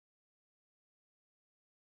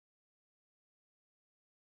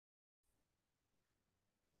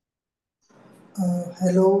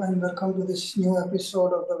Hello and welcome to this new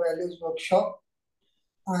episode of the Values Workshop.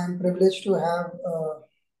 I am privileged to have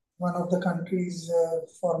one of the country's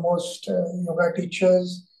foremost yoga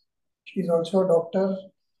teachers. She's also a doctor,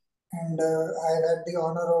 and I had the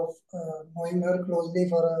honor of knowing her closely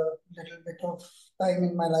for a little bit of time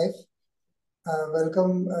in my life.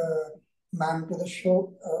 Welcome, ma'am, to the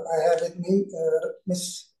show. I have with me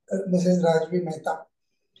Mrs. Rajvi Mehta.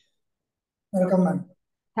 Welcome, ma'am.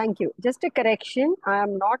 Thank you. Just a correction. I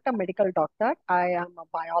am not a medical doctor. I am a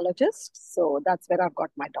biologist. So that's where I've got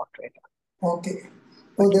my doctorate. Okay.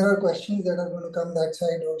 So there are questions that are going to come that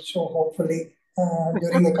side also, hopefully,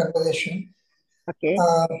 during the conversation. Okay.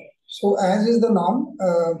 So as is the norm,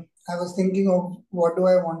 I was thinking of what do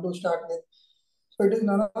I want to start with. So it is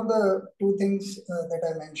none of the two things that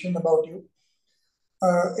I mentioned about you.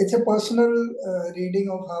 It's a personal reading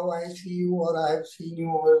of how I see you or I have seen you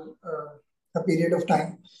over a period of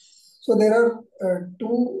time. So there are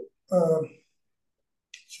two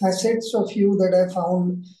facets of you that I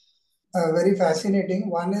found very fascinating.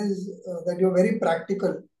 One is that you're very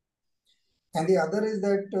practical, and the other is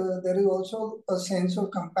that there is also a sense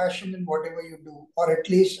of compassion in whatever you do, or at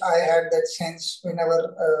least I had that sense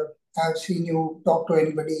whenever I've seen you talk to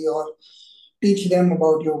anybody or teach them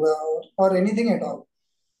about yoga or anything at all.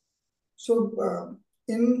 So,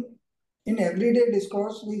 in everyday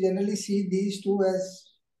discourse, we generally see these two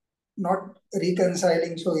as not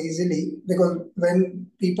reconciling so easily because when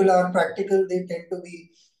people are practical, they tend to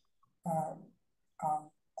be uh, uh,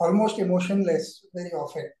 almost emotionless very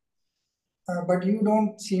often. But you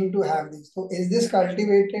don't seem to have this. So, is this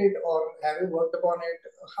cultivated or have you worked upon it?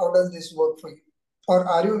 How does this work for you? Or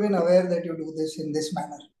are you even aware that you do this in this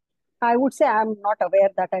manner? I would say I'm not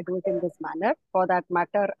aware that I do it in this manner. For that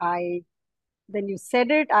matter, when you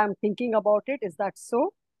said it, I'm thinking about it. Is that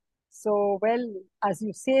so? So, well, as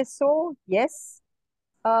you say so, yes.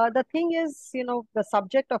 The thing is, the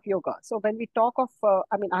subject of yoga. So when we talk of,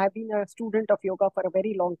 I have been a student of yoga for a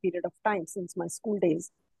very long period of time since my school days.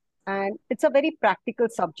 And it's a very practical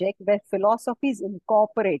subject where philosophy is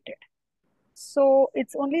incorporated. So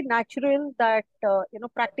it's only natural that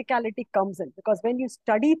practicality comes in, because when you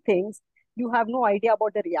study things, you have no idea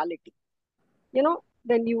about the reality.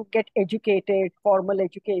 Then you get educated, formal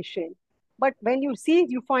education. But when you see,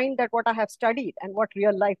 you find that what I have studied and what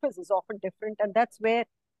real life is often different, and that's where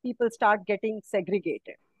people start getting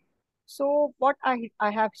segregated. So what I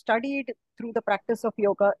have studied through the practice of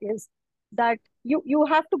yoga is that you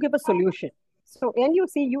have to give a solution. So when you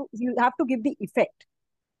see, you have to give the effect.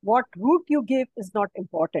 What route you give is not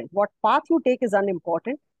important. What path you take is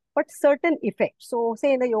unimportant, but certain effect. So,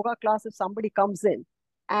 say in a yoga class, if somebody comes in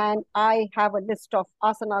and I have a list of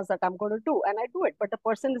asanas that I'm going to do and I do it, but the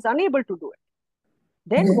person is unable to do it,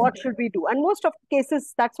 then Okay. what should we do? And most of the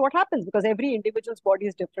cases, that's what happens, because every individual's body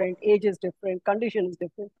is different, age is different, condition is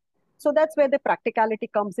different. So that's where the practicality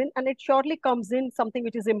comes in, and it surely comes in something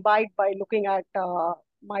which is imbibed by looking at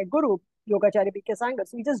my guru, Yogacharya B.K. Sangar.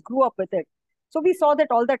 So we just grew up with it. So we saw that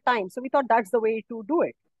all the time. So we thought that's the way to do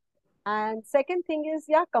it. And second thing is,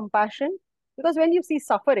 yeah, compassion. Because when you see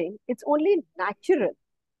suffering, it's only natural,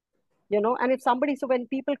 and if somebody, so when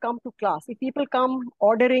people come to class, if people come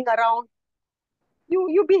ordering around,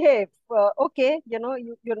 you behave okay, you're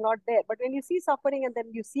not there. But when you see suffering and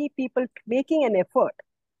then you see people making an effort,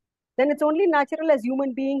 then it's only natural as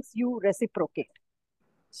human beings you reciprocate.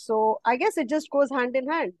 So I guess it just goes hand in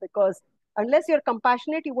hand, because unless you're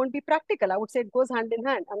compassionate, you won't be practical. I would say it goes hand in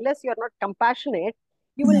hand. Unless you're not compassionate,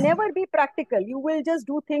 you will Hmm. never be practical. You will just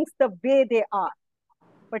do things the way they are.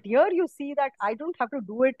 But here you see that I don't have to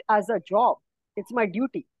do it as a job, it's my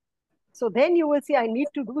duty. So then you will see I need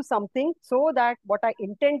to do something so that what I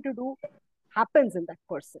intend to do happens in that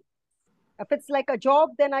person. If it's like a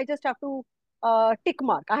job, then I just have to tick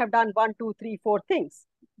mark. I have done one, two, three, four things.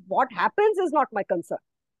 What happens is not my concern.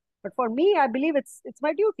 But for me, I believe it's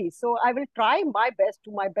my duty. So I will try my best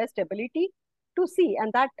to my best ability to see,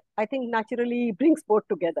 and that I think naturally brings both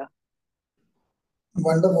together.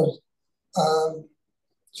 Wonderful. Um,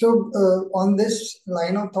 So, on this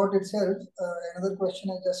line of thought itself, another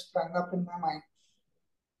question has just sprung up in my mind.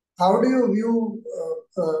 How do you view?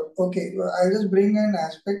 Okay, I'll just bring an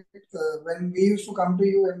aspect. When we used to come to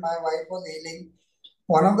you and my wife was ailing,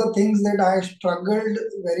 one of the things that I struggled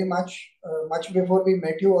very much, much before we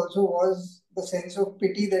met you, also was the sense of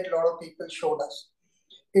pity that a lot of people showed us.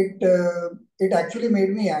 It actually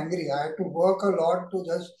made me angry. I had to work a lot to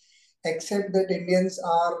just accept that Indians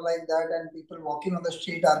are like that, and people walking on the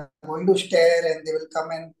street are going to stare and they will come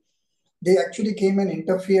and they actually came and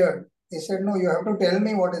interfered. They said, "No, you have to tell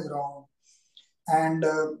me what is wrong." And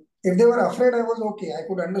If they were afraid, I was okay. I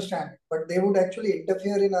could understand. But they would actually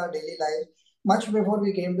interfere in our daily life. Much before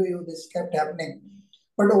we came to you, this kept happening.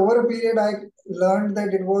 But over a period, I learned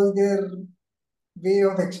that it was their way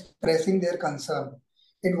of expressing their concern.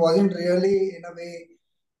 It wasn't really, in a way,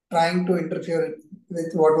 trying to interfere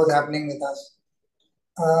with what was happening with us.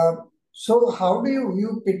 Uh, so, how do you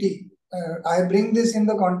view pity? I bring this in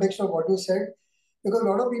the context of what you said because a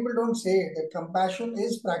lot of people don't say it, that compassion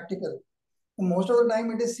is practical. Most of the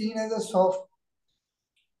time, it is seen as a soft.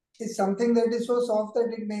 It's something that is so soft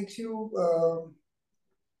that it makes you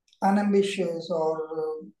unambitious or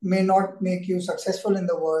may not make you successful in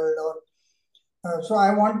the world. Or so,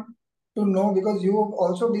 I want to know because you have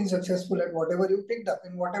also been successful at whatever you picked up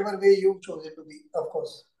in whatever way you've chosen to be, of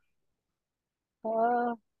course.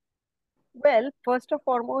 Uh, well, first and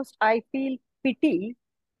foremost, I feel pity.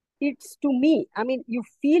 It's to me, I mean, you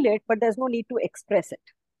feel it, but there's no need to express it,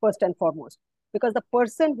 first and foremost, because the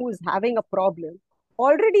person who is having a problem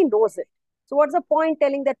already knows it. So, what's the point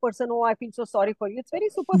telling that person, oh, I feel so sorry for you? It's very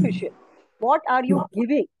superficial. What are you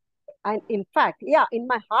giving? And in fact, yeah, in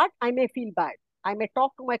my heart, I may feel bad. I may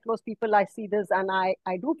talk to my close people, I see this, and I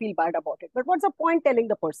do feel bad about it. But what's the point telling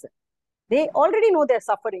the person? They already know they're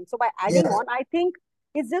suffering. So by adding Yes, on, I think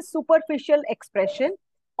it's just superficial expression,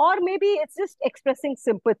 or maybe it's just expressing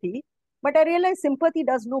sympathy. But I realize sympathy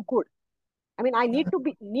does no good. I mean, I need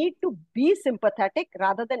to be sympathetic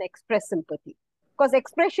rather than express sympathy, because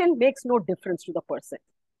expression makes no difference to the person.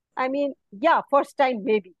 I mean, yeah, first time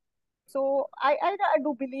maybe. So I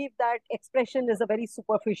do believe that expression is a very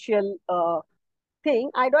superficial thing.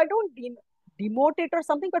 I don't demote it or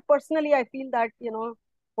something, but personally, I feel that,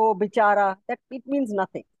 oh, bichara, that it means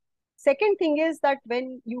nothing. Second thing is that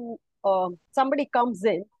when somebody comes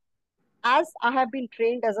in, as I have been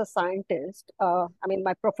trained as a scientist, I mean,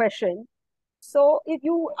 my profession, so if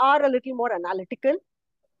you are a little more analytical,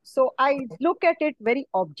 so I look at it very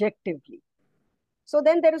objectively. So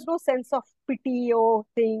then there is no sense of pity or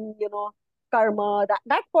thing, karma.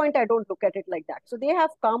 That point, I don't look at it like that. So they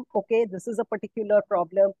have come, okay, this is a particular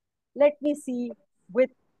problem. Let me see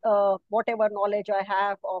with whatever knowledge I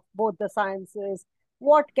have of both the sciences,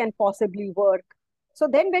 what can possibly work. So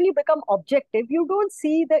then when you become objective, you don't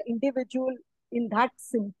see the individual in that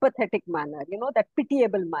sympathetic manner, that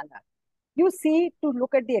pitiable manner. You see to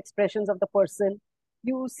look at the expressions of the person.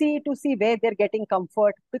 You see to see where they're getting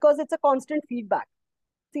comfort, because it's a constant feedback.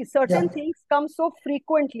 See, yeah, certain things come so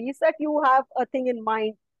frequently that you have a thing in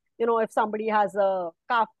mind. If somebody has a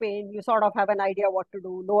calf pain, you sort of have an idea what to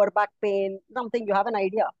do. Lower back pain, something, you have an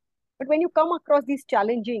idea. But when you come across these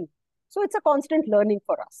challenging, so it's a constant learning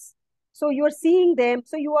for us. So you're seeing them,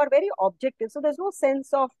 so you are very objective. So there's no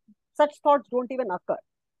sense of such thoughts don't even occur.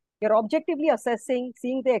 You're objectively assessing,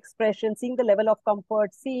 seeing the expression, seeing the level of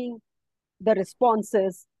comfort, seeing the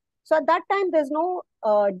responses. So at that time, there's no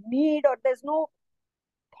need, or there's no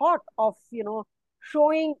thought of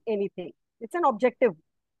showing anything. It's an objective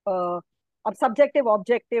or subjective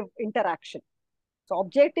objective interaction. So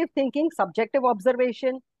objective thinking, subjective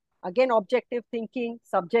observation, again objective thinking,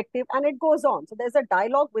 subjective, and it goes on. So there's a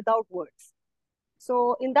dialogue without words.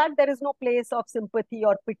 So in that, there is no place of sympathy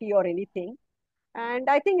or pity or anything. And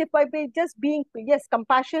I think if I be just being, yes,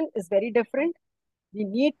 compassion is very different. We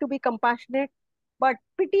need to be compassionate, but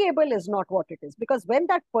pitiable is not what it is. Because when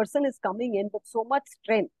that person is coming in with so much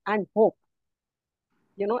strength and hope,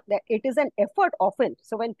 that it is an effort often.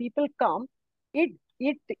 So when people come, it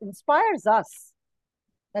inspires us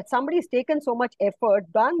that somebody's taken so much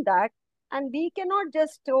effort, done that, and we cannot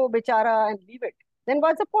just, oh, bichara, and leave it. Then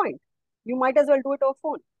what's the point? You might as well do it over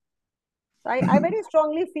phone. So I very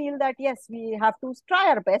strongly feel that yes, we have to try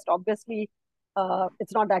our best. Obviously,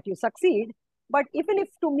 it's not that you succeed, but even if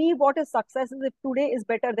to me, what is success is if today is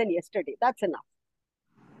better than yesterday, that's enough.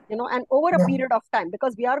 And over a yeah. period of time,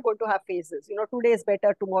 because we are going to have phases. Today is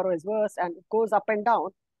better, tomorrow is worse, and it goes up and down.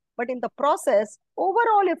 But in the process,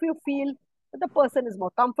 overall, if you feel that the person is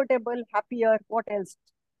more comfortable, happier, what else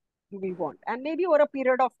do we want? And maybe over a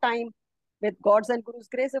period of time, with God's and Guru's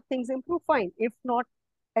grace, if things improve, fine. If not,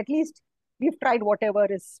 at least we've tried whatever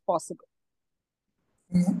is possible.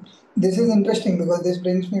 Yeah. This is interesting because this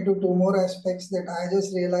brings me to two more aspects that I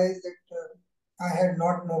just realized that I had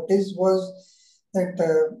not noticed was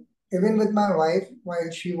that even with my wife, while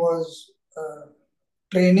she was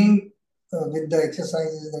training with the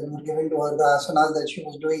exercises that were given to her, the asanas that she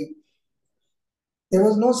was doing, there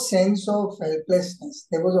was no sense of helplessness.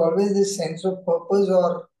 There was always this sense of purpose,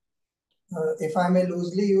 or if I may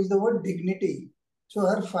loosely use the word dignity. So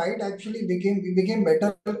her fight actually we became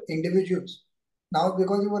better individuals. Now,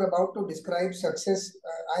 because you were about to describe success,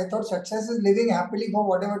 I thought success is living happily for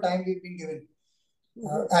whatever time we've been given.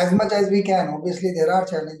 Mhm. as much as we can. Obviously, there are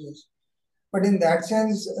challenges, but in that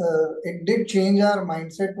sense, it did change our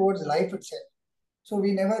mindset towards life itself. So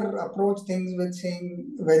we never approach things with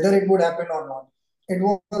saying whether it would happen or not. It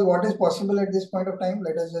was what is possible at this point of time.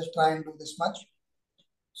 Let us just try and do this much.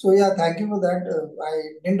 So yeah, thank you for that. I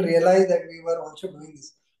didn't realize that we were also doing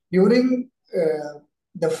this during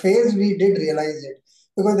the phase. We did realize it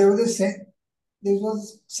because there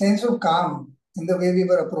was sense of calm in the way we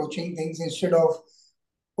were approaching things instead of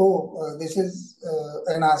this is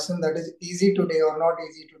an asana that is easy today or not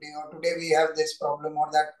easy today, or today we have this problem or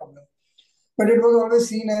that problem. But it was always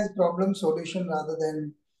seen as problem solution rather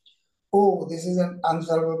than, oh, this is an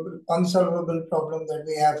unsolvable problem that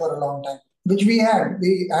we have for a long time, which we had.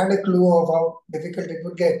 We had a clue of how difficult it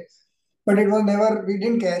would get, but it was never, we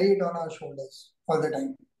didn't carry it on our shoulders all the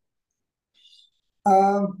time.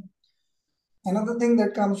 Um, Another thing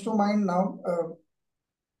that comes to mind now,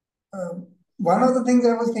 one of the things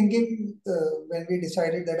I was thinking when we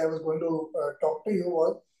decided that I was going to talk to you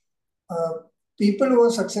was uh, people who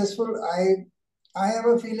are successful. I have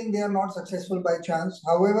a feeling they are not successful by chance,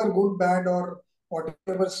 however good, bad, or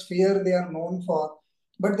whatever sphere they are known for.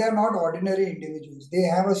 But they are not ordinary individuals. They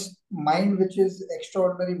have a mind which is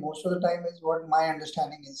extraordinary most of the time, is what my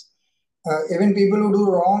understanding is. Even people who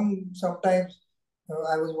do wrong sometimes.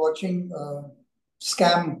 I was watching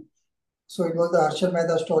Scam, so it was the Harshad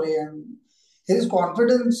Mehta story, and his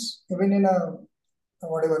confidence, even in a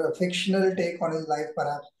whatever a fictional take on his life,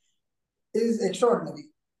 perhaps, is extraordinary.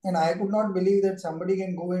 And I could not believe that somebody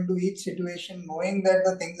can go into each situation knowing that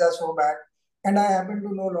the things are so bad. And I happen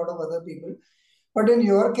to know a lot of other people. But in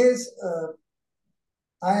your case,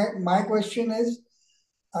 I my question is,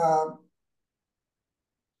 uh,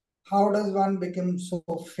 how does one become so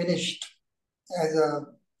finished as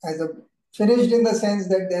a finished in the sense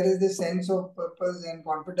that there is this sense of purpose and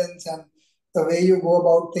confidence and the way you go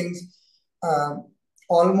about things uh,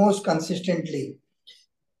 almost consistently,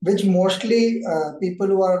 which mostly people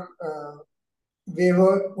who are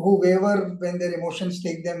waver when their emotions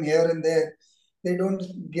take them here and there, they don't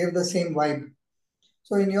give the same vibe.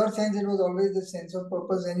 So in your sense, it was always the sense of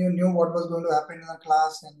purpose, and you knew what was going to happen in the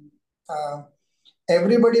class, and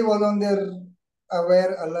everybody was on their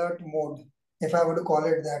aware alert mode, if I were to call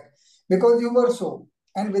it that, because you were so,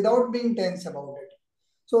 and without being tense about it.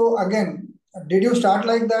 So again, did you start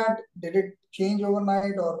like that? Did it change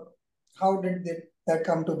overnight, or how did that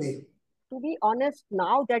come to be? To be honest,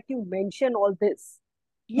 now that you mention all this,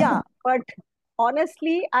 yeah, but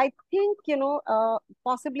honestly, I think,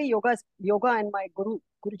 possibly yoga and my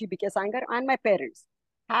Guruji BK Sangar, and my parents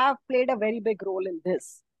have played a very big role in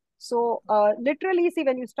this. So, literally, see,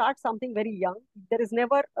 when you start something very young, there is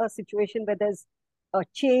never a situation where there's a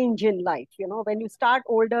change in life. When you start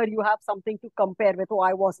older, you have something to compare with. Oh,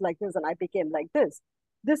 I was like this and I became like this.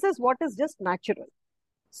 This is what is just natural.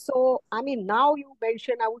 So, I mean, now you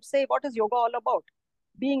mention, I would say, what is yoga all about?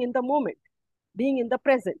 Being in the moment, being in the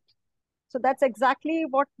present. So, that's exactly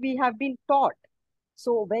what we have been taught.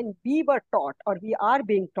 So, when we were taught, or we are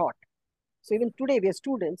being taught, so even today we are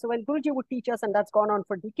students. So, when Guruji would teach us, and that's gone on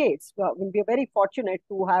for decades, we are very fortunate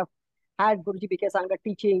to have had Guruji BK Sangha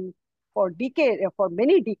teaching for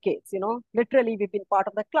many decades, literally we've been part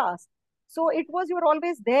of the class. So it was, you were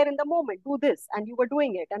always there in the moment, do this, and you were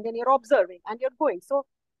doing it, and then you're observing and you're going. So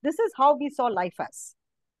this is how we saw life as.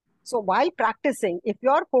 So while practicing, if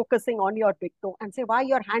you're focusing on your big toe and say why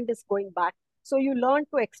your hand is going back, so you learn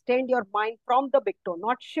to extend your mind from the big toe,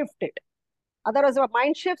 not shift it. Otherwise, your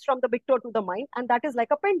mind shifts from the big toe to the mind, and that is like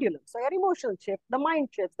a pendulum. So your emotions shift, the mind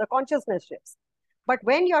shifts, the consciousness shifts. But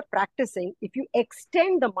when you're practicing, if you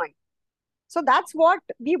extend the mind, so that's what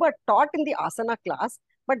we were taught in the asana class,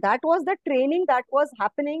 but that was the training that was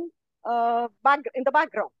happening back in the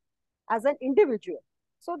background as an individual.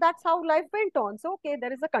 So that's how life went on. So, okay,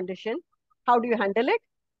 there is a condition. How do you handle it?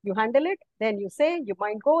 You handle it, then you say, your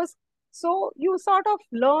mind goes. So you sort of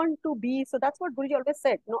learn to be. So that's what Guruji always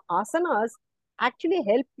said. Asanas actually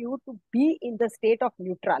help you to be in the state of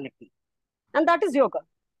neutrality. And that is yoga,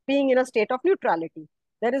 being in a state of neutrality.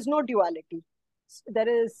 There is no duality.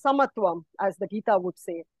 There is samatvam, as the Gita would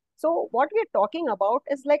say. So, what we are talking about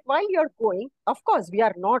is like while you're going, of course, we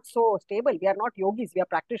are not so stable. We are not yogis, we are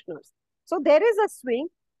practitioners. So, there is a swing,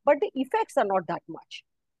 but the effects are not that much.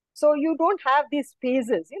 So, you don't have these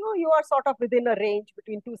phases. You are sort of within a range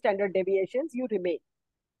between two standard deviations, you remain.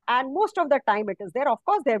 And most of the time it is there. Of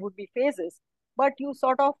course, there would be phases, but you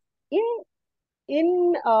sort of in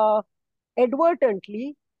in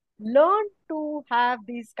advertently learn to have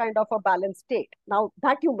these kind of a balanced state. Now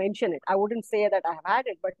that you mention it, I wouldn't say that I have had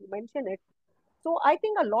it, but you mention it. So I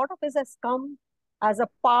think a lot of this has come as a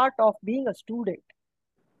part of being a student.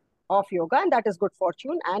 of yoga, and that is good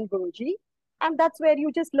fortune and Guruji. And that's where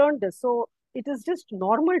you just learn this. So it is just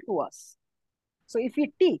normal to us. So if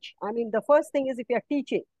we teach, I mean, the first thing is if you are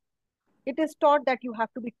teaching, it is taught that you have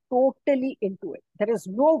to be totally into it. There is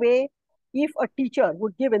no way if a teacher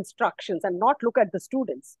would give instructions and not look at the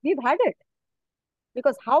students. We've had it.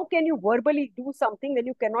 Because how can you verbally do something when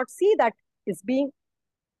you cannot see that is being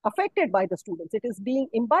affected by the students? It is being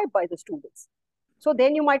imbibed by the students. So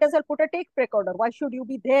then you might as well put a tape recorder. Why should you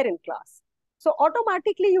be there in class? So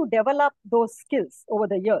automatically you develop those skills over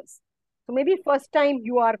the years. So maybe first time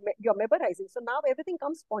you're memorizing. So now everything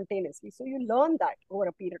comes spontaneously. So you learn that over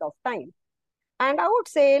a period of time. And I would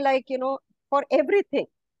say, like, for everything,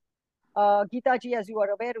 Geeta ji, as you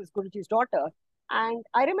are aware, is Guruji's daughter. And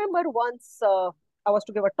I remember once I was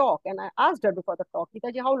to give a talk and I asked her before the talk,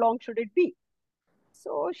 Geeta ji, how long should it be?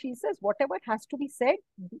 So she says, whatever has to be said,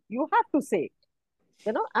 you have to say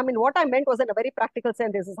it. I mean, what I meant was in a very practical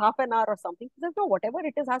sense, this is half an hour or something. She says, no, whatever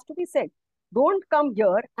it is has to be said. Don't come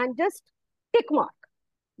here and just tick mark.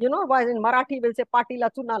 While in Marathi we'll say, Patila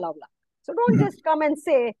chuna lavla. So don't just come and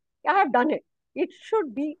say, I have done it. It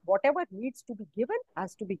should be whatever needs to be given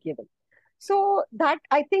has to be given. So that,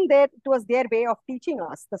 I think, that it was their way of teaching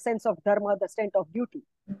us the sense of dharma, the sense of duty.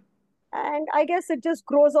 And I guess it just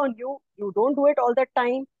grows on you. You don't do it all the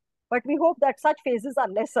time, but we hope that such phases are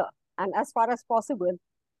lesser. And as far as possible,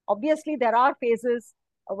 obviously there are phases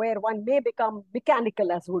where one may become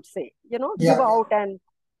mechanical, as would say, give Yeah. out, and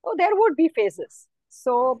there would be phases.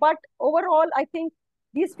 So, but overall, I think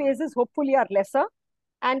these phases hopefully are lesser.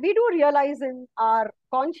 And we do realize in our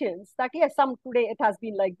conscience that yes, some today it has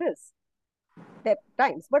been like this at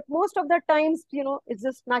times, but most of the times, it's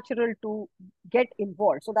just natural to get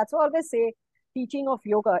involved. So that's why I always say teaching of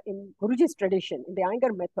yoga in Guruji's tradition, in the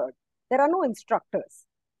Iyengar method, there are no instructors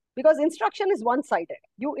because instruction is one-sided.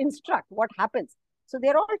 You instruct what happens. So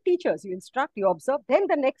they're all teachers. You instruct, you observe, then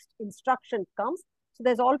the next instruction comes. So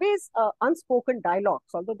there's always unspoken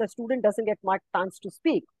dialogues, although the student doesn't get much chance to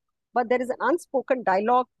speak, but there is an unspoken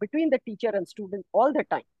dialogue between the teacher and student all the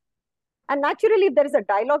time. And naturally, if there is a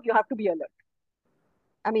dialogue, you have to be alert.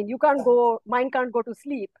 I mean, mind can't go to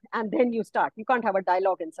sleep and then you start. You can't have a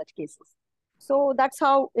dialogue in such cases. So that's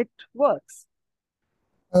how it works.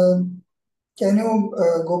 Um, can you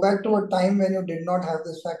go back to a time when you did not have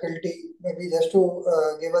this faculty? Maybe just to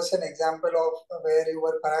give us an example of where you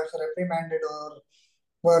were perhaps reprimanded or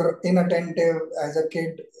were inattentive as a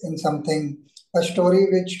kid in something, a story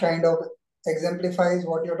which kind of exemplifies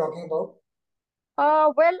what you're talking about.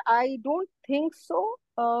 Well, I don't think so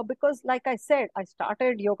because, like I said, I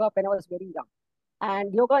started yoga when I was very young.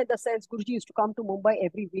 And yoga, in the sense, Guruji used to come to Mumbai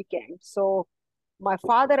every weekend. So my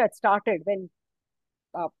father had started when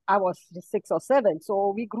I was 6 or 7.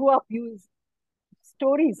 So we grew up using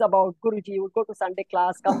stories about Guruji. You would go to Sunday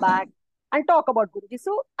class, come back and talk about Guruji.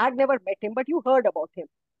 So I'd never met him, but you heard about him.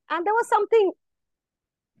 And there was something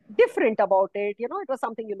different about it. It was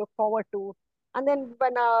something you look forward to. And then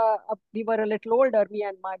when we were a little older, me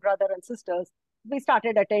and my brother and sisters, we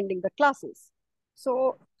started attending the classes.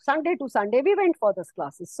 So Sunday to Sunday, we went for those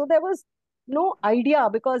classes. So there was no idea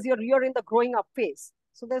because you're in the growing up phase.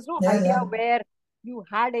 So there's no Yeah, idea yeah. where you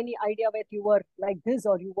had any idea whether you were like this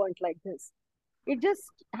or you weren't like this. It just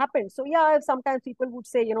happened. So yeah, sometimes people would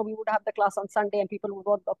say, we would have the class on Sunday and people would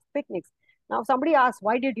go to picnics. Now somebody asks,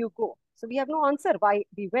 why did you go? So we have no answer why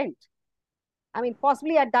we went. I mean,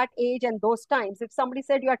 possibly at that age and those times, if somebody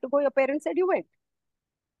said you had to go, your parents said you went.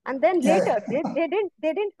 And then Yeah. later, they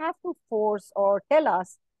didn't have to force or tell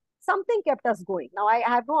us. Something kept us going. Now I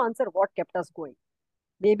have no answer what kept us going.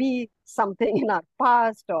 Maybe something in our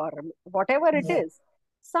past or whatever it Yeah. is.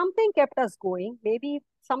 Something kept us going. Maybe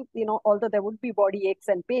although there would be body aches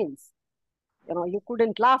and pains, you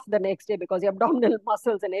couldn't laugh the next day because your abdominal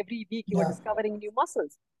muscles, and every week you were Yeah. discovering new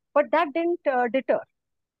muscles. But that didn't deter.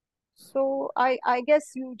 So I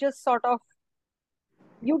guess you just sort of,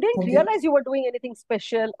 you didn't Okay. realize you were doing anything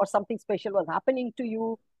special or something special was happening to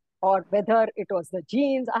you, or whether it was the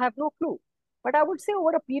genes. I have no clue. But I would say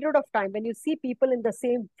over a period of time, when you see people in the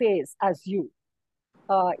same phase as you,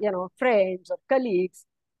 friends or colleagues,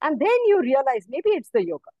 and then you realize maybe it's the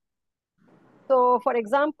yoga. So, for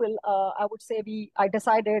example, I would say I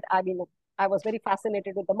decided, I mean, I was very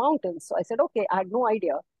fascinated with the mountains. So I said, okay, I had no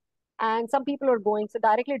idea. And some people were going, so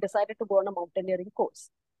directly decided to go on a mountaineering course.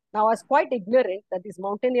 Now, I was quite ignorant that these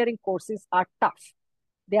mountaineering courses are tough.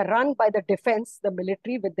 They are run by the defense, the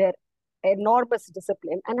military, with their enormous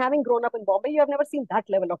discipline. And having grown up in Bombay, you have never seen that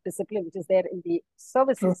level of discipline, which is there in the True.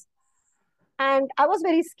 services. And I was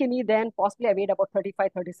very skinny then, possibly I weighed about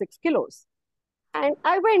 35, 36 kilos. And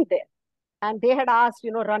I went there and they had asked,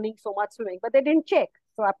 running so much, swimming, but they didn't check.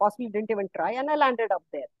 So I possibly didn't even try, and I landed up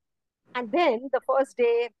there. And then the first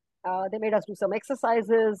day, they made us do some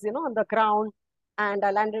exercises, on the ground, and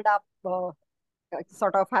I landed up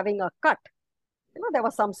sort of having a cut. There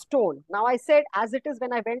was some stone. Now I said, as it is,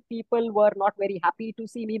 when I went, people were not very happy to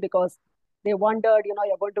see me because they wondered,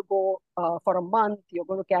 you're going to go for a month, you're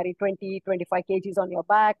going to carry 20, 25 kgs on your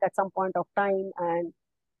back at some point of time, and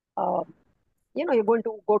uh, you're going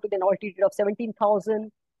to go to an altitude of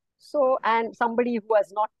 17,000. So, and somebody who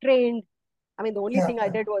has not trained, I mean, the only Yeah. thing I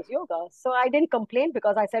did was yoga. So I didn't complain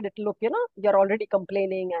because I said, look, you're already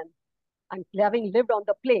complaining, and having lived on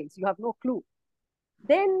the plains, you have no clue.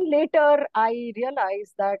 Then later, I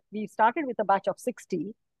realized that we started with a batch of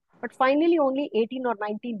 60, but finally only 18 or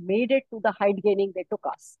 19 made it to the height gaining they took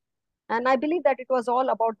us. And I believe that it was all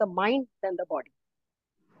about the mind than the body.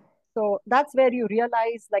 So that's where you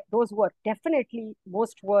realize, like, those who were definitely,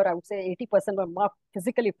 most were, I would say 80% were more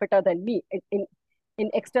physically fitter than me in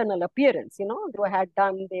external appearance. They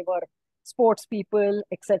were sports people,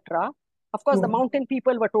 etc. Of course, the True. mountain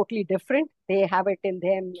people were totally different. They have it in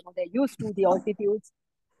them, they're used to the altitudes.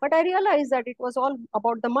 But I realized that it was all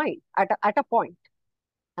about the mind at a point.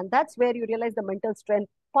 And that's where you realize the mental strength,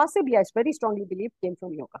 possibly, I very strongly believe, came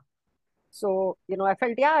from yoga. So, I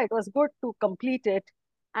felt, yeah, it was good to complete it.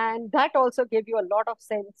 And that also gave you a lot of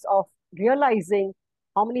sense of realizing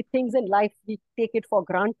how many things in life we take it for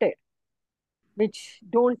granted, which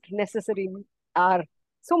don't necessarily are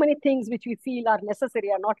so many things which we feel are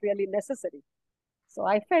necessary are not really necessary. So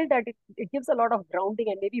I felt that it gives a lot of grounding,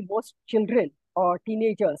 and maybe most children or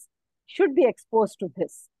teenagers should be exposed to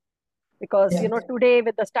this because Yeah. today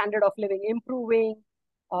with the standard of living improving,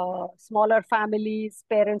 smaller families,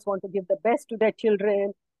 parents want to give the best to their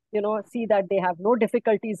children, see that they have no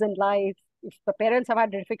difficulties in life. If the parents have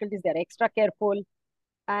had difficulties, they're extra careful.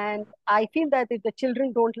 And I feel that if the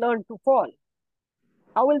children don't learn to fall,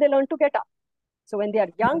 how will they learn to get up? So when they are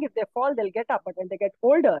young, if they fall, they'll get up. But when they get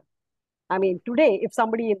older, I mean, today, if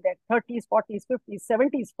somebody in their 30s, 40s, 50s,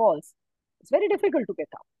 70s falls, it's very difficult to get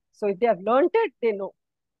up. So if they have learned it, they know.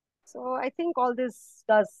 So I think all this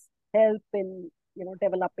does help in,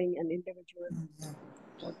 developing an individual,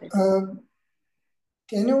 what they do. Uh,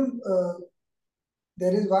 can you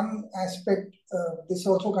there is one aspect, this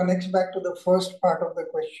also connects back to the first part of the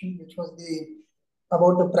question, which was the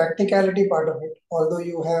about the practicality part of it. Although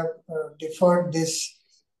you have deferred this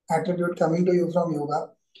attribute coming to you from yoga,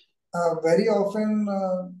 very often,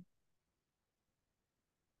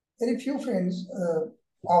 very few friends,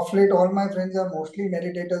 of late, all my friends are mostly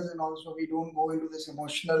meditators, and also we don't go into this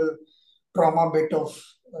emotional trauma bit of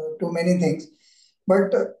too many things.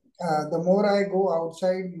 But the more I go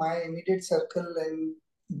outside my immediate circle and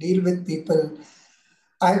deal with people,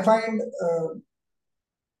 I find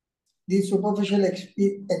these superficial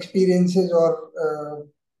experiences or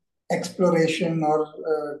exploration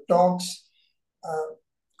or talks uh,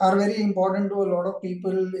 are very important to a lot of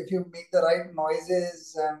people if you make the right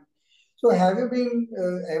noises. And so, have you been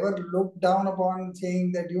ever looked down upon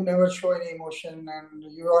saying that you never show any emotion and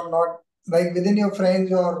you are not like within your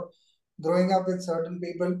friends or growing up with certain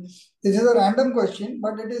people? This is a random question,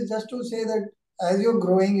 but it is just to say that as you're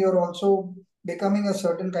growing, you're also becoming a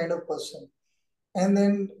certain kind of person. And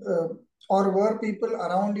then, or were people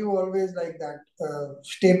around you always like that,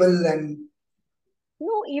 stable and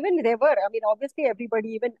No, even they were. I mean, obviously, everybody,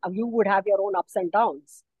 even you would have your own ups and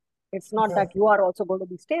downs. It's not yeah, that you are also going to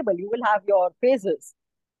be stable. You will have your phases,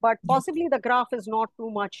 but possibly the graph is not too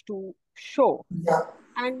much to show. yeah,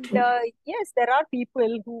 And true. yes, there are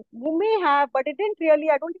people who may have, but it didn't really,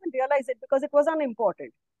 I don't even realize it because it was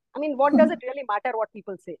unimportant. I mean, what does it really matter what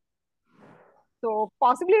people say? So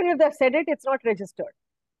possibly if they've said it, it's not registered.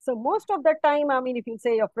 So most of the time, I mean, if you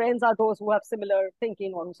say your friends are those who have similar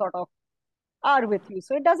thinking or who sort of are with you.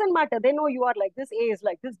 So it doesn't matter. They know you are like this, A is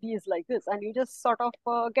like this, B is like this, and you just sort of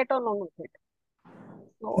get along with it.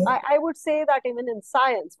 So Yeah. I would say that even in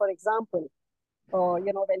science, for example, when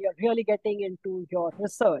you're really getting into your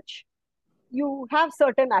research, you have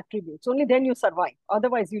certain attributes. Only then you survive.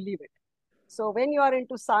 Otherwise, you leave it. So when you are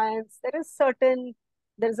into science, there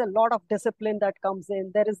is a lot of discipline that comes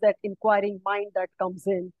in. There is that inquiring mind that comes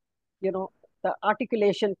in. You know, the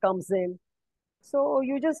articulation comes in. So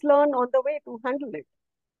you just learn on the way to handle it.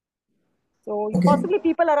 So Okay. possibly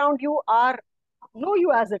people around you are know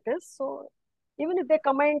you as it is. So even if they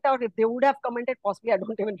comment or if they would have commented, possibly I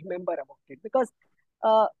don't even remember about it because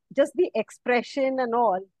just the expression and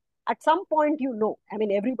all, at some point I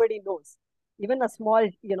mean, everybody knows. Even a small,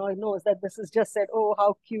 knows that this is just said, oh,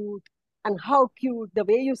 how cute. And how cute. The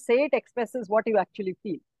way you say it expresses what you actually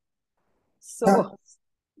feel. Yeah. So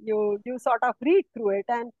you sort of read through it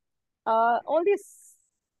and all these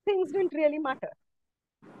things didn't really matter.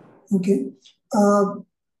 Okay. Uh,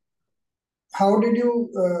 how did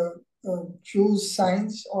you choose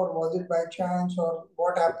science, or was it by chance, or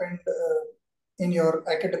what happened in your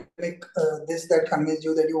academic this that convinced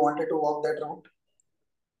you that you wanted to walk that route?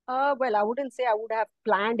 Well, I wouldn't say I would have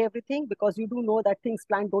planned everything, because you do know that things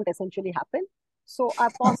planned don't essentially happen. So I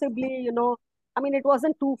possibly, I mean, it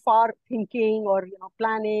wasn't too far thinking or,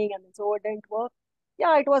 planning, and so it didn't work.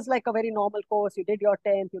 Yeah, it was like a very normal course. You did your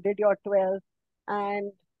 10th, you did your 12th,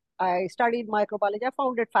 and I studied microbiology. I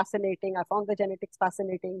found it fascinating. I found the genetics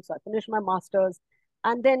fascinating. So I finished my master's.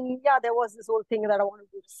 And then, yeah, there was this whole thing that I wanted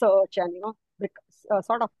to research and,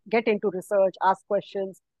 sort of get into research, ask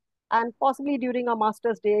questions. And possibly during our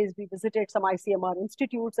master's days, we visited some ICMR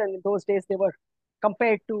institutes, and in those days they were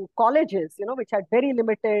compared to colleges, which had very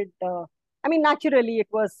limited. I mean, naturally, it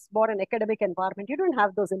was more an academic environment. You didn't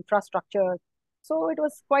have those infrastructure, so it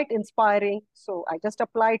was quite inspiring. So I just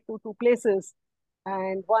applied to two places,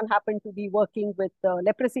 and one happened to be working with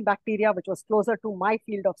leprosy bacteria, which was closer to my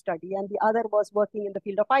field of study, and the other was working in the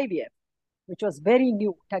field of IVF, which was very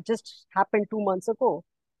new. It had just happened 2 months ago.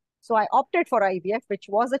 So I opted for IVF, which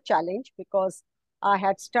was a challenge because I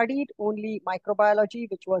had studied only microbiology,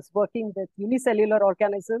 which was working with unicellular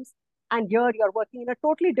organisms. And here you're working in a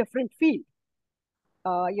totally different field.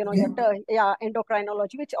 Okay. Yeah,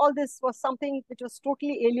 endocrinology, which all this was something which was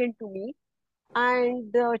totally alien to me.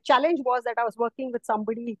 And the challenge was that I was working with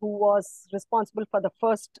somebody who was responsible for the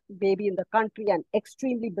first baby in the country and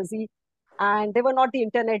extremely busy. And they were not the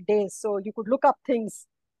internet days, so you could look up things.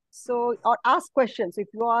 So, or ask questions. If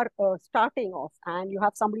you are starting off and you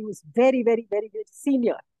have somebody who's very, very, very, very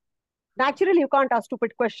senior, naturally you can't ask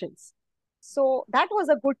stupid questions. So that was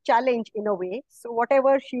a good challenge in a way. So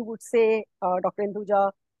whatever she would say, Dr.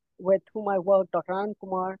 Induja, with whom I worked, Dr. Anand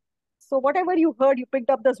Kumar, so whatever you heard, you picked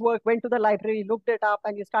up this work, went to the library, looked it up,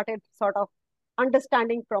 and you started sort of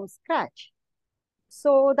understanding from scratch.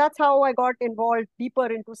 So that's how I got involved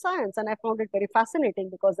deeper into science, and I found it very fascinating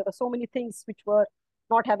because there were so many things which were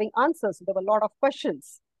not having answers. There were a lot of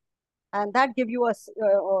questions, and that give you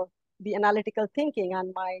the analytical thinking.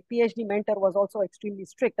 And my PhD mentor was also extremely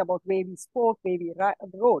strict about way we spoke, way we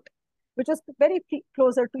wrote, which was very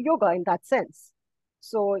closer to yoga in that sense.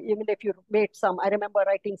 So even if you made some, I remember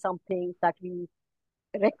writing something that we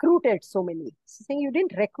recruited so many, saying you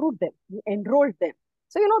didn't recruit them, you enrolled them.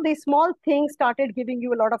 So these small things started giving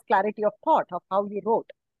you a lot of clarity of thought of how you wrote,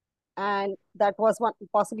 and that was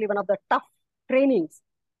possibly one of the tough trainings.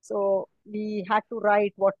 So we had to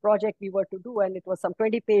write what project we were to do, and it was some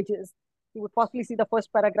 20 pages. You would possibly see the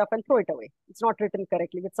first paragraph and throw it away. It's not written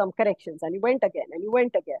correctly with some corrections, and you went again and you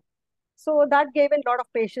went again. So that gave a lot of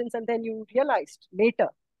patience, and then you realized later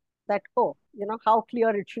that, oh, how clear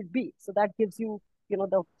it should be. So that gives you,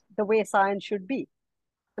 the way science should be.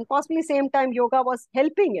 And possibly same time yoga was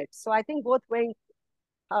helping it. So I think both went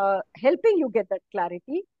helping you get that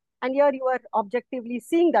clarity. And here you are objectively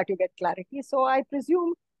seeing that you get clarity. So I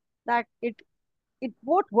presume that it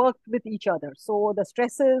both worked with each other. So the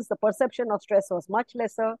stresses, the perception of stress was much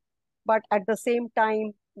lesser, but at the same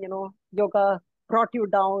time, yoga brought you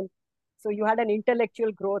down. So you had an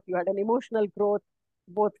intellectual growth, you had an emotional growth,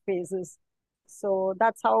 both phases. So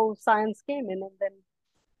that's how science came in, and then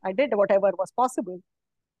I did whatever was possible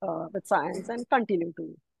with science and continue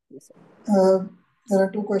to do so. Uh, there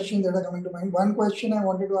are two questions that are coming to mind. One question I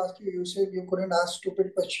wanted to ask you, you said you couldn't ask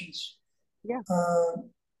stupid questions. Yeah.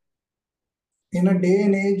 In a day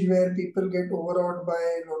and age where people get overawed by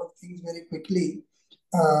a lot of things very quickly,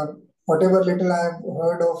 uh, whatever little I've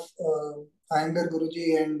heard of Iyengar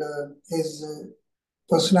Guruji and his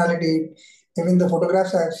personality, even the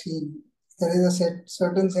photographs I've seen, there is a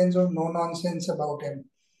certain sense of no nonsense about him.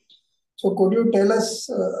 So, could you tell us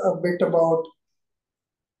a bit about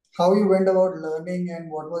how you went about learning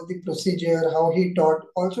and what was the procedure, how he taught?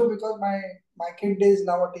 Also, because my kid is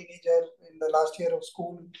now a teenager in the last year of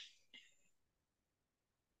school,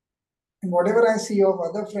 and whatever I see of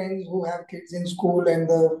other friends who have kids in school, and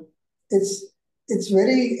it's it's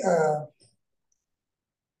very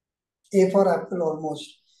A for apple almost.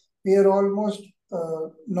 We are almost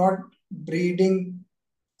not breeding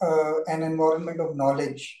an environment of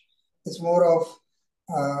knowledge. It's more of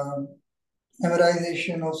uh,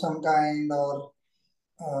 memorization of some kind, or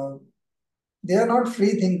uh, they are not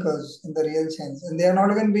free thinkers in the real sense, and they are not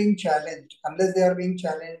even being challenged unless they are being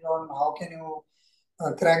challenged on how can you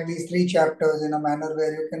crack these three chapters in a manner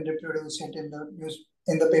where you can reproduce it in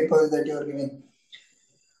the papers that you are giving.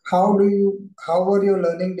 How were your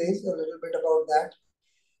learning days? A little bit about that,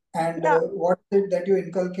 and Yeah. what did that you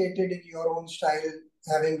inculcated in your own style,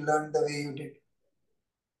 having learned the way you did?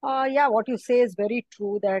 Yeah, what you say is very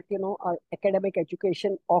true that, academic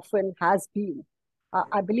education often has been,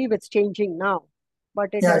 I believe it's changing now,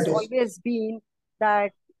 but it Yeah, has it is. always been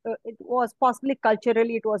that it was possibly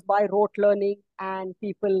culturally, it was by rote learning and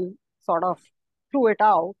people sort of threw it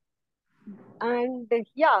out. And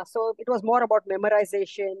yeah, so it was more about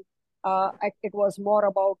memorization. It was more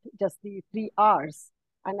about just the 3 hours.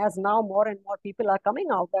 And as now more and more people are coming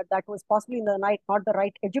out that that was possibly in the night, not the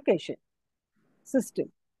right education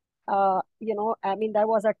system. I mean, there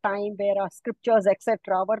was a time where our scriptures,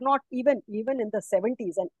 etc., were not even in the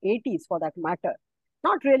 70s and 80s for that matter,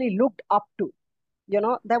 not really looked up to.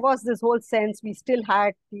 There was this whole sense we still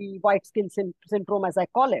had the white skin syndrome, as I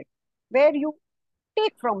call it, where you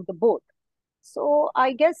take from the both. So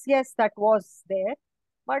I guess yes, that was there,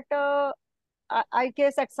 but I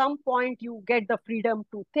guess at some point you get the freedom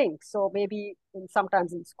to think. So maybe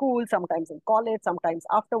sometimes in school, sometimes in college, sometimes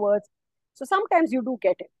afterwards. So sometimes you do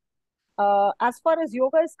get it. As far as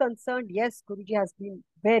yoga is concerned, yes, Guruji has been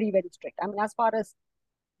very, very strict. I mean, as far as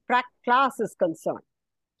class is concerned,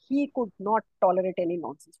 he could not tolerate any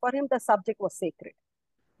nonsense. For him, the subject was sacred,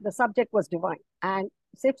 the subject was divine. And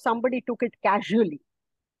if somebody took it casually,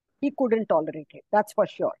 he couldn't tolerate it. That's for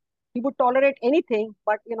sure. He would tolerate anything,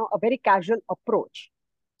 but a very casual approach.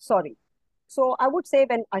 Sorry. So I would say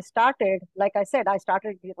when I started, like I said, I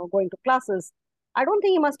started, going to classes. I don't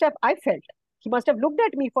think he must have. I felt he must have looked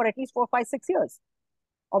at me for at least 4, 5, 6 years.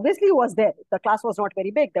 Obviously, he was there. The class was not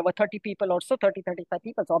very big. There were 30 people or so, 30, 35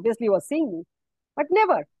 people. So obviously, he was seeing me, but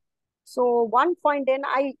never. So one point, then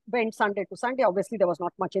I went Sunday to Sunday. Obviously, there was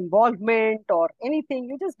not much involvement or anything.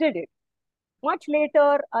 You just did it. Much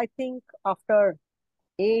later, I think after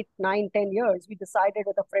 8, 9, 10 years, we decided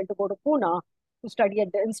with a friend to go to Pune to study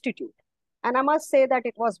at the institute. And I must say that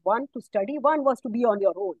it was one to study, one was to be on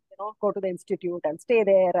your own, go to the institute and stay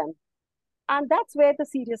there. And that's where the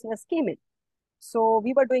seriousness came in. So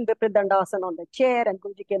we were doing Viprit Dandasana on the chair, and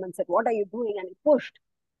Guruji came and said, "What are you doing?" And he pushed.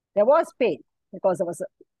 There was pain because there was,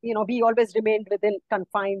 we always remained within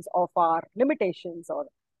confines of our limitations, or,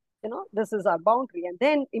 this is our boundary. And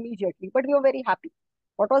then immediately, but we were very happy.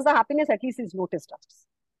 What was the happiness? At least he's noticed us,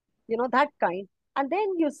 that kind. And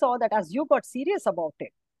then you saw that as you got serious about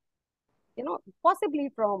it, possibly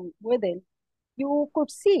from within, you could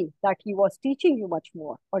see that he was teaching you much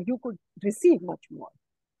more, or you could receive much more.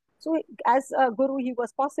 So as a guru, he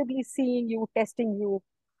was possibly seeing you, testing you,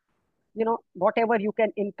 whatever you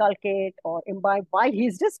can inculcate or imbibe while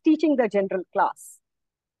he's just teaching the general class.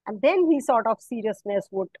 And then he sort of seriousness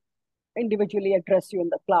would individually address you in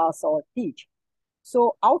the class or teach.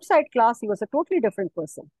 So outside class, he was a totally different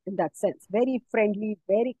person in that sense. Very friendly,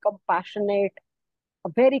 very compassionate,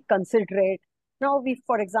 very considerate. Now we,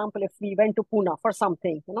 for example, if we went to Pune for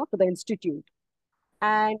something, to the institute,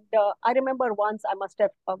 and I remember once I must have,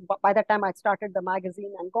 by the time I started the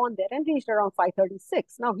magazine and gone there and reached around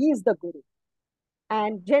 5:36. Now he is the guru.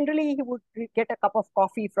 And generally he would get a cup of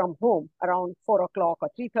coffee from home around 4 o'clock or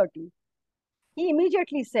 3:30. He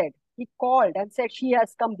immediately said, he called and said, she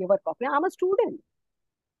has come, give her coffee. I'm a student.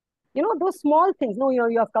 Those small things. No,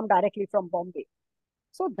 you have come directly from Bombay.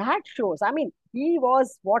 So that shows, I mean, he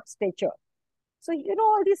was what stature. So,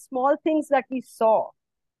 all these small things that we saw,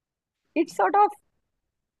 it sort of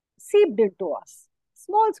seeped into us.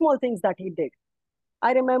 Small, small things that he did.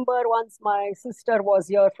 I remember once my sister was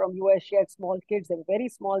here from US. She had small kids. They were very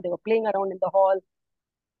small. They were playing around in the hall,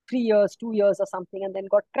 3 years, 2 years or something, and then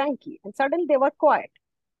got cranky. And suddenly they were quiet.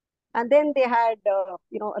 And then they had, a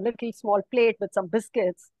little small plate with some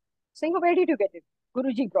biscuits. Saying, "Oh, where did you get it?"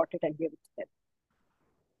 Guruji brought it and gave it to them.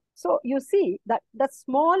 So you see that the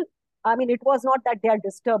small, I mean, it was not that they are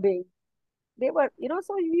disturbing. They were,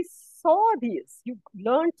 so we saw these. You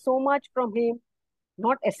learned so much from him,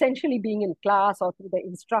 not essentially being in class or through the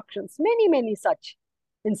instructions, many, many such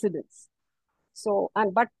incidents. So,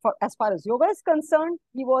 but as far as yoga is concerned,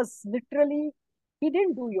 he was literally, he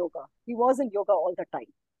didn't do yoga. He was in yoga all the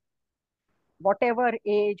time. Whatever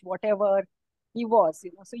age, whatever he was,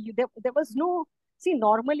 so there was no, see,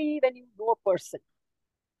 normally when you know a person,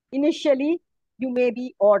 initially you may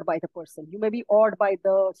be awed by the person, you may be awed by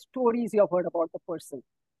the stories you have heard about the person.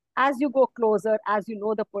 As you go closer, as you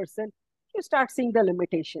know the person, you start seeing the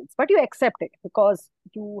limitations, but you accept it because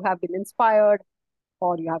you have been inspired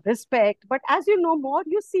or you have respect. But as you know more,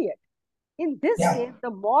 you see it. In this Yeah. case, the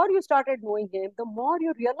more you started knowing him, the more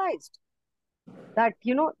you realized that,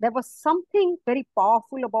 there was something very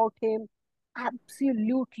powerful about him.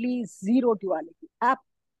 Absolutely zero duality,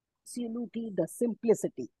 absolutely the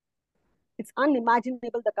simplicity. It's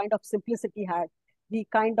unimaginable the kind of simplicity he had, the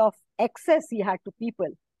kind of access he had to people.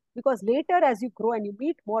 Because later, as you grow and you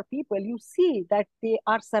meet more people, you see that they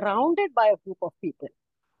are surrounded by a group of people.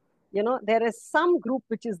 There is some group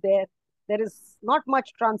which is there. There is not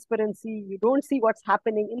much transparency. You don't see what's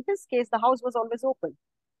happening. In his case, the house was always open.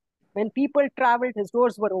 When people traveled, his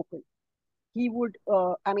doors were open. He would,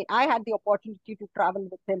 I had the opportunity to travel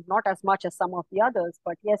with him, not as much as some of the others,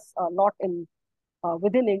 but yes, a lot in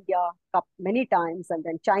within India, many times, and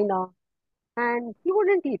then China. And he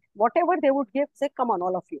wouldn't eat. Whatever they would give, say, come on,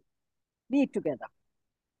 all of you, we eat together.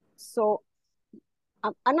 So,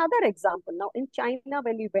 another example, now in China,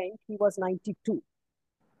 when we went, he was 92.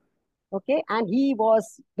 Okay. And he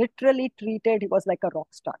was literally treated, he was like a rock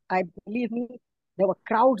star. I believe me, there were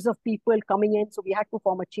crowds of people coming in. So we had to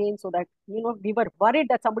form a chain so that, we were worried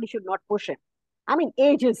that somebody should not push him. I mean,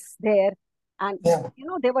 age is there. And, Yeah.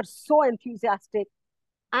 they were so enthusiastic.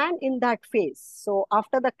 And in that phase, so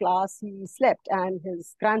after the class, he slept and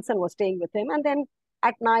his grandson was staying with him. And then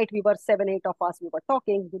at night, we were 7, 8 of us, we were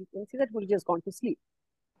talking. We see that Guruji has gone to sleep.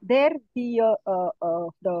 There,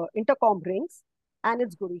 the intercom rings and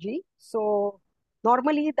it's Guruji. So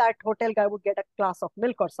normally that hotel guy would get a glass of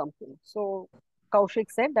milk or something. So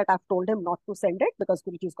Kaushik said that I've told him not to send it because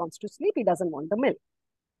Guruji's gone to sleep. He doesn't want the milk.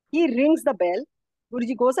 He rings the bell.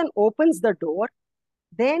 Guruji goes and opens the door.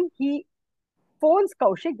 Then he phones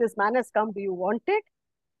Kaushik, this man has come, do you want it?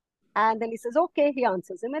 And then he says, okay, he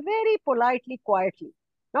answers him and very politely, quietly.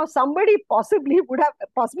 Now, somebody possibly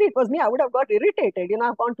it was me, I would have got irritated.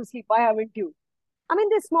 I've gone to sleep, why haven't you? I mean,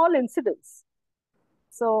 they're small incidents.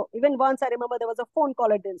 So even once I remember there was a phone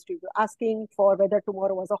call at the institute asking for whether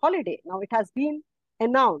tomorrow was a holiday. Now it has been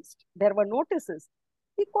announced. There were notices.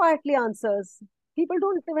 He quietly answers. People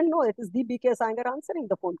don't even know it is DBK Sanger answering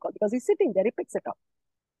the phone call because he's sitting there, he picks it up.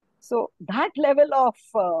 So that level of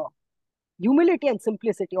humility and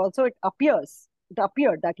simplicity, also it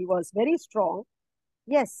appeared that he was very strong.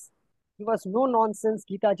 Yes, he was no nonsense.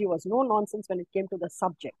 Geetaji was no nonsense when it came to the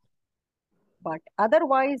subject. But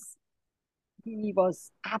otherwise, he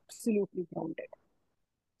was absolutely grounded.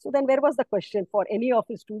 So then where was the question for any of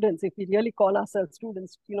his students? If we really call ourselves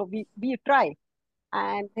students, we try.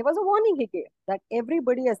 And there was a warning he gave that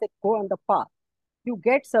everybody as they go on the path, you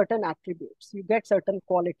get certain attributes, you get certain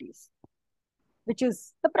qualities, which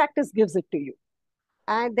is the practice gives it to you.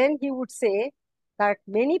 And then he would say that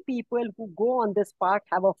many people who go on this path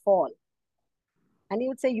have a fall. And he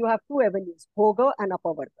would say you have two avenues, Bhoga and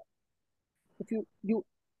Apavarga. If you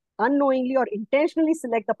unknowingly or intentionally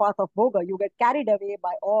select the path of Bhoga, you get carried away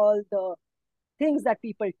by all the things that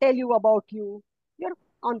people tell you about you. You're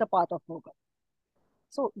on the path of Bhoga.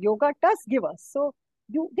 So yoga does give us. So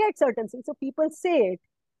you get certain things. So people say it,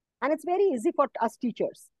 and it's very easy for us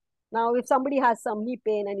teachers. Now, if somebody has some knee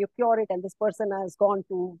pain and you cure it, and this person has gone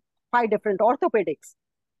to 5 different orthopedics,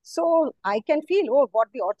 so I can feel, oh, what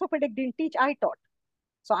the orthopedic didn't teach, I taught.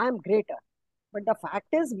 So I'm greater. But the fact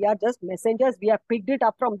is, we are just messengers. We have picked it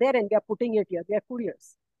up from there and we are putting it here. We are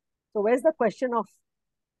couriers. So where's the question of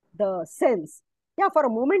the sense? Yeah, for a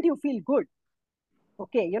moment you feel good.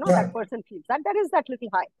 Okay, that person feels that there is that little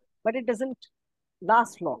high, but it doesn't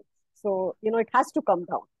last long. So, it has to come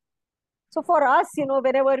down. So for us,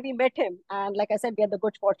 wherever we met him, and like I said, we had the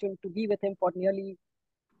good fortune to be with him for nearly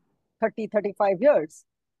 30, 35 years.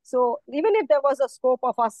 So even if there was a scope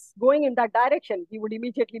of us going in that direction, we would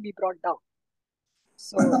immediately be brought down.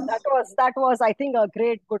 So that was, I think, a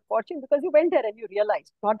great good fortune because you went there and you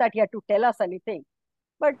realized, not that he had to tell us anything,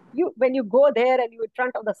 but when you go there and you in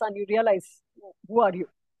front of the sun, you realize, who are you?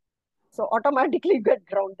 So automatically you get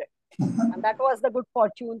grounded. And that was the good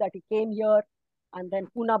fortune that he came here. And then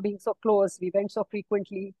Pune being so close, we went so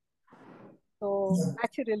frequently. So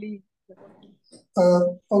naturally.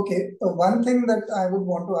 Okay. One thing that I would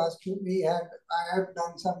want to ask you, I have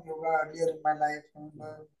done some yoga earlier in my life, and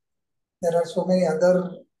there are so many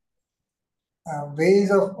other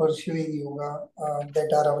ways of pursuing yoga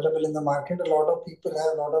that are available in the market. A lot of people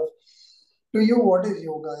have a lot of. To you, what is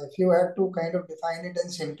yoga? If you had to kind of define it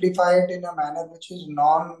and simplify it in a manner which is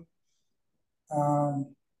um,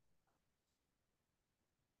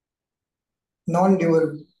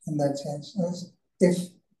 non-dual in that sense, if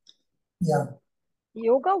yeah,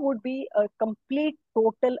 Yoga would be a complete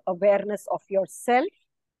total awareness of yourself.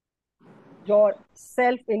 Your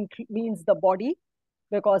self means the body,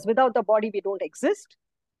 because without the body, we don't exist.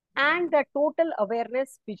 And the total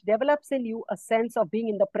awareness which develops in you a sense of being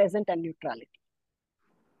in the present and neutrality.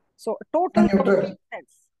 So a total complete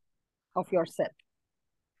sense of yourself.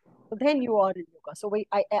 So then you are in yoga. So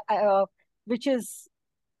which is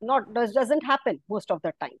doesn't happen most of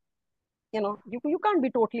the time. You can't be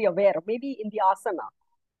totally aware, maybe in the asana,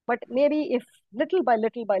 but maybe if little by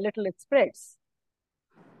little by little it spreads.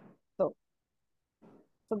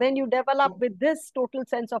 So then you develop with this total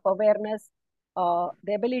sense of awareness,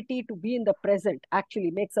 the ability to be in the present actually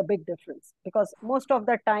makes a big difference, because most of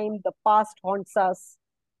the time the past haunts us,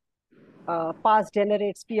 past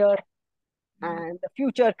generates fear, and the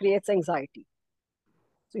future creates anxiety.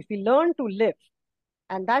 So if we learn to live,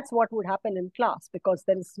 and that's what would happen in class, because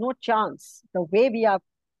there is no chance, the way we are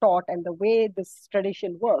taught and the way this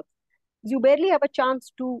tradition works, you barely have a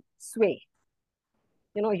chance to sway.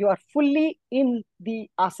 You are fully in the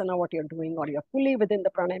asana, what you're doing, or you're fully within the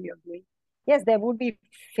pranayama you're doing. Yes, there would be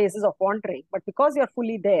phases of wandering, but because you're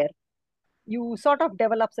fully there, you sort of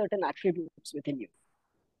develop certain attributes within you.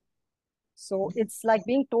 So it's like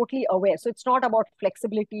being totally aware. So it's not about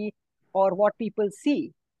flexibility or what people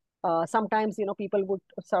see. Sometimes, people would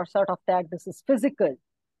sort of tag this is physical.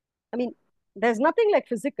 I mean, there's nothing like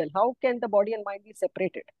physical. How can the body and mind be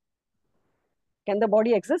separated? Can the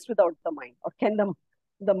body exist without the mind? Or can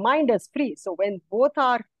the mind is free? So when both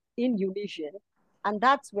are in unison, and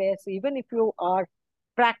that's where, so even if you are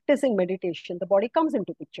practicing meditation, the body comes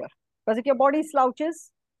into picture. Because if your body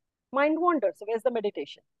slouches, mind wanders. So where's the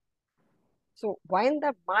meditation? So when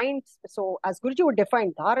the mind, so as Guruji would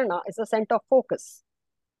define, dharana is a center of focus.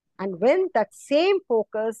 And when that same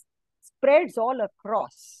focus spreads all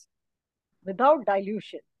across without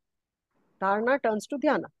dilution, dharana turns to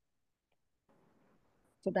dhyana.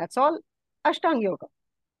 So that's all Ashtanga Yoga.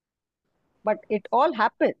 But it all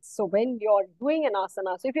happens. So when you're doing an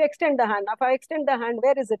asana, so if you extend the hand, if I extend the hand,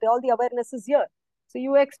 where is it? All the awareness is here. So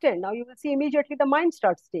you extend. Now you will see immediately the mind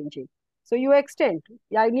starts changing. So you extend.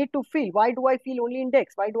 I need to feel. Why do I feel only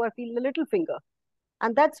index? Why do I feel the little finger?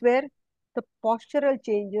 And that's where the postural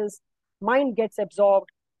changes, mind gets absorbed.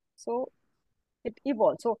 So it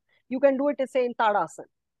evolves. So you can do it, say, in Tadasana,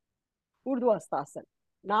 Urdhvastasana.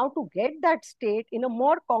 Now to get that state in a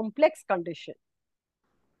more complex condition,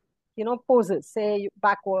 poses, say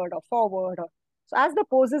backward or forward. So as the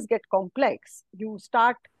poses get complex, you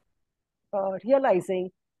start realizing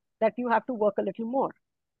that you have to work a little more.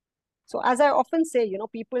 So as I often say,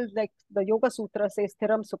 people like the Yoga Sutra says,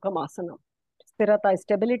 Sthiram Sukham Asanam. Sthirata is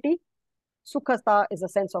stability. Sukhata is a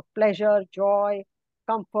sense of pleasure, joy,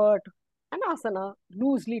 comfort. And asana,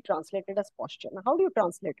 loosely translated as posture. Now, how do you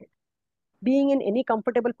translate it? Being in any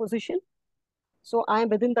comfortable position. So I am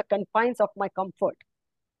within the confines of my comfort.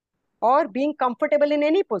 Or being comfortable in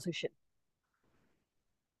any position.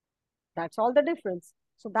 That's all the difference.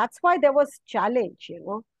 So that's why there was challenge,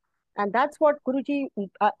 and that's what Guruji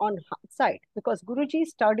on side, because Guruji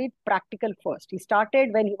studied practical first. He started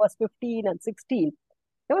when he was 15 and 16.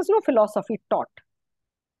 There was no philosophy taught.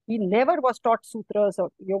 He never was taught sutras or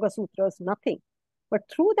yoga sutras, nothing. But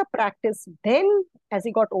through the practice, then as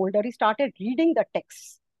he got older, he started reading the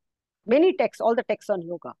texts, many texts, all the texts on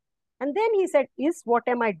yoga. And then he said, is what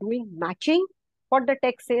am I doing matching what the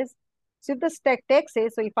text says? So if the text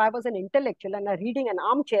says, so if I was an intellectual and I'm reading an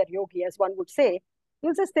armchair yogi, as one would say,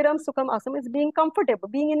 you'll say Stiram Sukham Asam is being comfortable,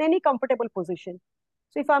 being in any comfortable position.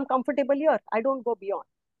 So if I'm comfortable here, I don't go beyond.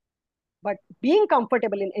 But being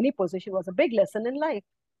comfortable in any position was a big lesson in life.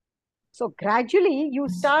 So gradually you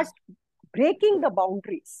start breaking the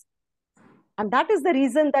boundaries. And that is the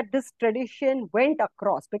reason that this tradition went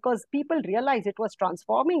across, because people realized it was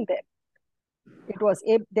transforming them. It was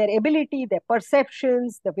their ability, their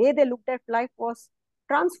perceptions, the way they looked at life was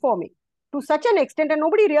transforming to such an extent, and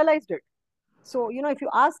nobody realized it. So, if you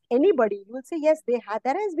ask anybody, you will say, yes, there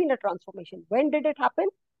has been a transformation. When did it happen?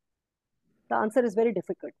 The answer is very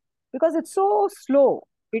difficult because it's so slow.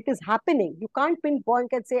 It is happening. You can't pinpoint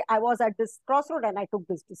and say, I was at this crossroad and I took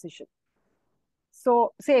this decision.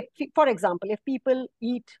 So, say, for example, if people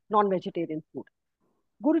eat non-vegetarian food,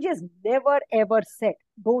 Guruji has never ever said,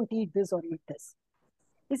 don't eat this or eat this.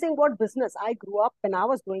 He's saying, what business? I grew up, when I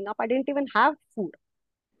was growing up, I didn't even have food.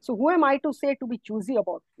 So who am I to say to be choosy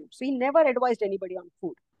about food? So he never advised anybody on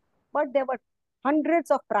food. But there were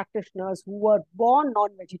hundreds of practitioners who were born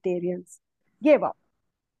non-vegetarians, gave up.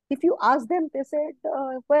 If you ask them, they said,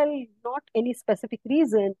 well, not any specific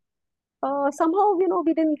reason. Somehow,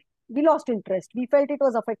 we lost interest. We felt it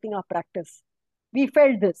was affecting our practice. We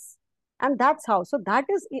felt this. And that's how. So that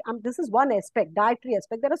is, this is one aspect, dietary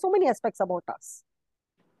aspect. There are so many aspects about us.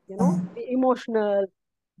 The emotional,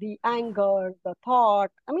 the anger, the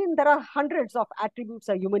thought. I mean, there are hundreds of attributes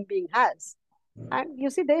a human being has. And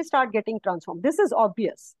you see, they start getting transformed. This is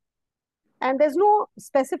obvious. And there's no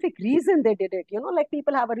specific reason they did it. Like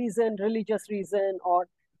people have a reason, religious reason, or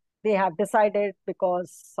they have decided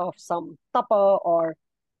because of some tapa or,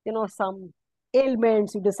 some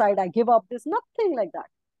ailments, you decide I give up. There's nothing like that.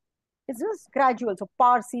 It's just gradual. So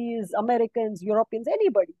Parsis, Americans, Europeans,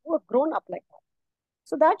 anybody who have grown up like that.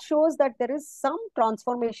 So that shows that there is some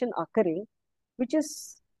transformation occurring, which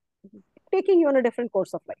is taking you on a different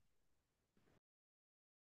course of life.